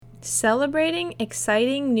Celebrating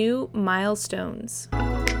exciting new milestones.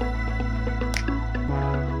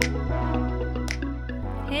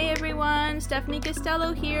 Hey everyone, Stephanie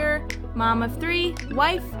Costello here, mom of 3,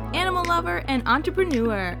 wife, animal lover, and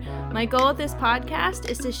entrepreneur. My goal with this podcast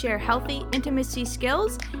is to share healthy intimacy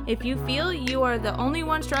skills. If you feel you are the only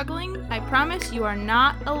one struggling, I promise you are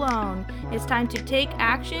not alone. It's time to take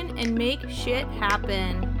action and make shit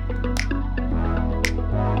happen.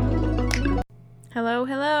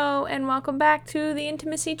 Hello, and welcome back to the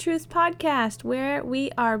Intimacy Truths podcast, where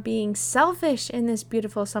we are being selfish in this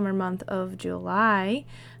beautiful summer month of July.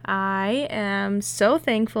 I am so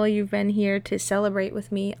thankful you've been here to celebrate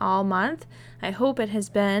with me all month. I hope it has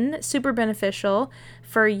been super beneficial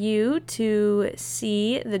for you to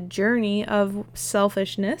see the journey of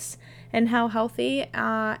selfishness and how healthy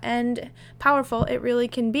and powerful it really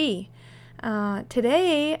can be.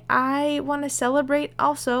 Today, I want to celebrate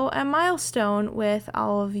also a milestone with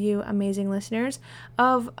all of you amazing listeners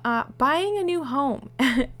of buying a new home.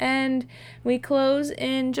 And we close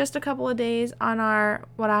in just a couple of days on our,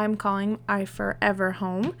 what I'm calling our forever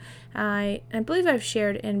home. I believe I've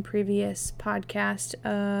shared in previous podcast,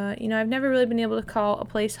 I've never really been able to call a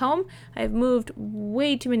place home. I've moved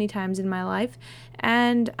way too many times in my life,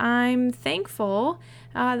 and I'm thankful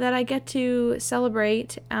that I get to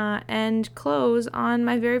celebrate and close on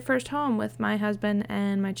my very first home with my husband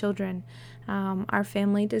and my children. Our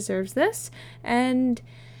family deserves this, and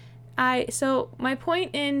so my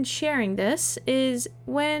point in sharing this is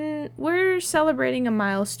when we're celebrating a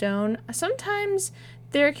milestone, sometimes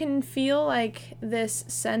there can feel like this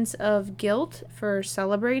sense of guilt for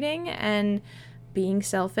celebrating and being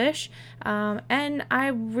selfish, and I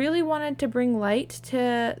really wanted to bring light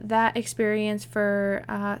to that experience for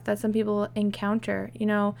that some people encounter.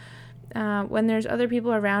 When there's other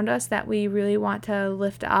people around us that we really want to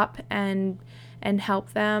lift up and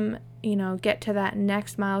help them, get to that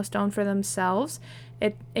next milestone for themselves.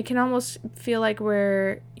 It can almost feel like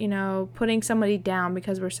we're, putting somebody down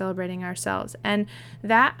because we're celebrating ourselves. And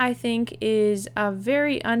that, I think, is a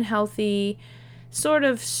very unhealthy sort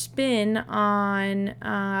of spin on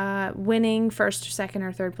winning first, second,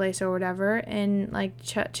 or third place or whatever in like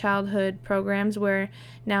childhood programs where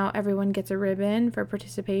now everyone gets a ribbon for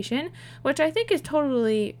participation, which I think is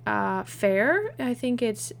totally fair. I think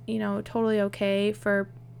it's, totally okay for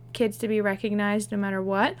kids to be recognized no matter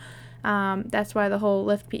what. That's why the whole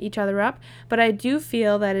lift each other up. But I do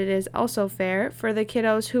feel that it is also fair for the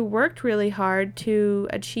kiddos who worked really hard to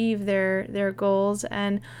achieve their goals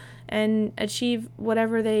and achieve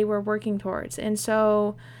whatever they were working towards. And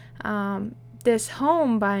so this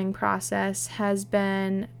home buying process has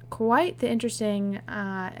been quite the interesting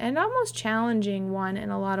and almost challenging one in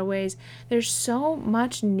a lot of ways. There's so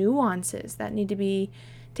much nuances that need to be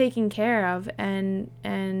taken care of, and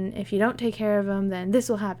if you don't take care of them, then this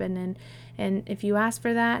will happen, and if you ask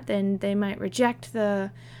for that, then they might reject the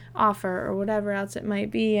offer or whatever else it might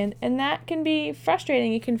be, and that can be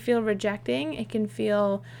frustrating. It can feel rejecting. It can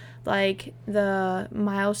feel like the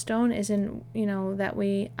milestone isn't,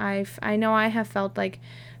 that I know I have felt like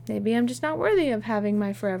maybe I'm just not worthy of having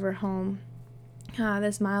my forever home.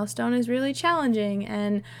 This milestone is really challenging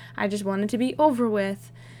and I just want it to be over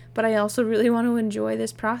with. But I also really want to enjoy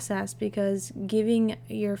this process, because giving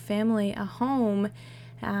your family a home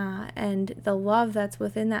and the love that's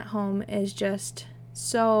within that home is just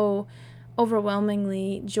so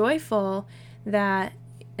overwhelmingly joyful that,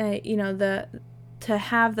 to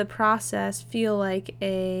have the process feel like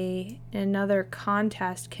another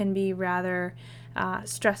contest can be rather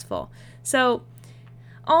stressful. So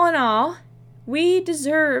all in all, we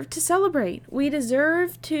deserve to celebrate. We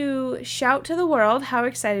deserve to shout to the world how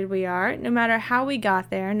excited we are, no matter how we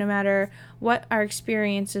got there, no matter what our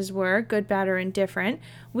experiences were, good, bad, or indifferent.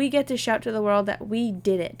 We get to shout to the world that we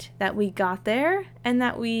did it, that we got there, and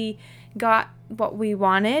that we got what we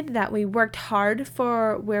wanted, that we worked hard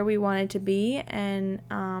for where we wanted to be and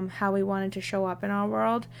how we wanted to show up in our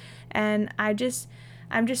world. And I'm just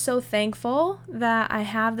so thankful that I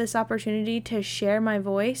have this opportunity to share my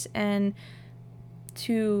voice and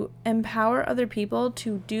to empower other people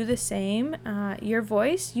to do the same. Your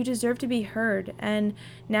voice, you deserve to be heard. And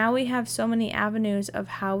now we have so many avenues of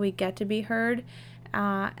how we get to be heard.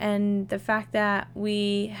 And the fact that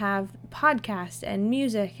we have podcasts and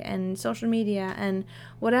music and social media and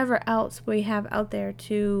whatever else we have out there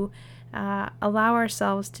to allow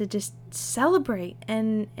ourselves to just celebrate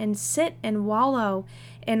and sit and wallow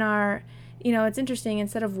in our, it's interesting,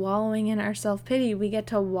 instead of wallowing in our self-pity, we get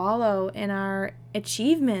to wallow in our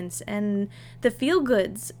achievements and the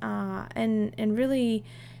feel-goods and really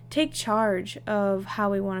take charge of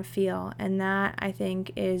how we want to feel. And that, I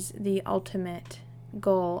think, is the ultimate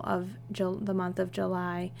goal of the month of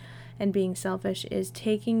July and being selfish, is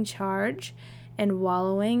taking charge and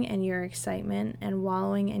wallowing in your excitement and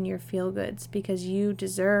wallowing in your feel-goods, because you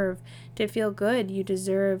deserve to feel good. You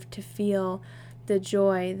deserve to feel the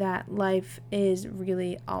joy that life is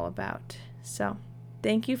really all about. So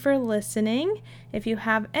thank you for listening. If you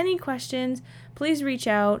have any questions, please reach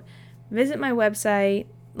out, visit my website,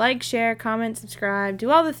 like, share, comment, subscribe, do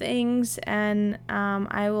all the things, and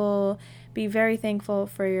I will be very thankful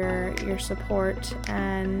for your support,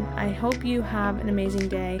 and I hope you have an amazing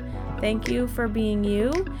day. Thank you for being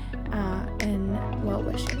you, and well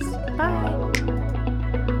wishes. Bye.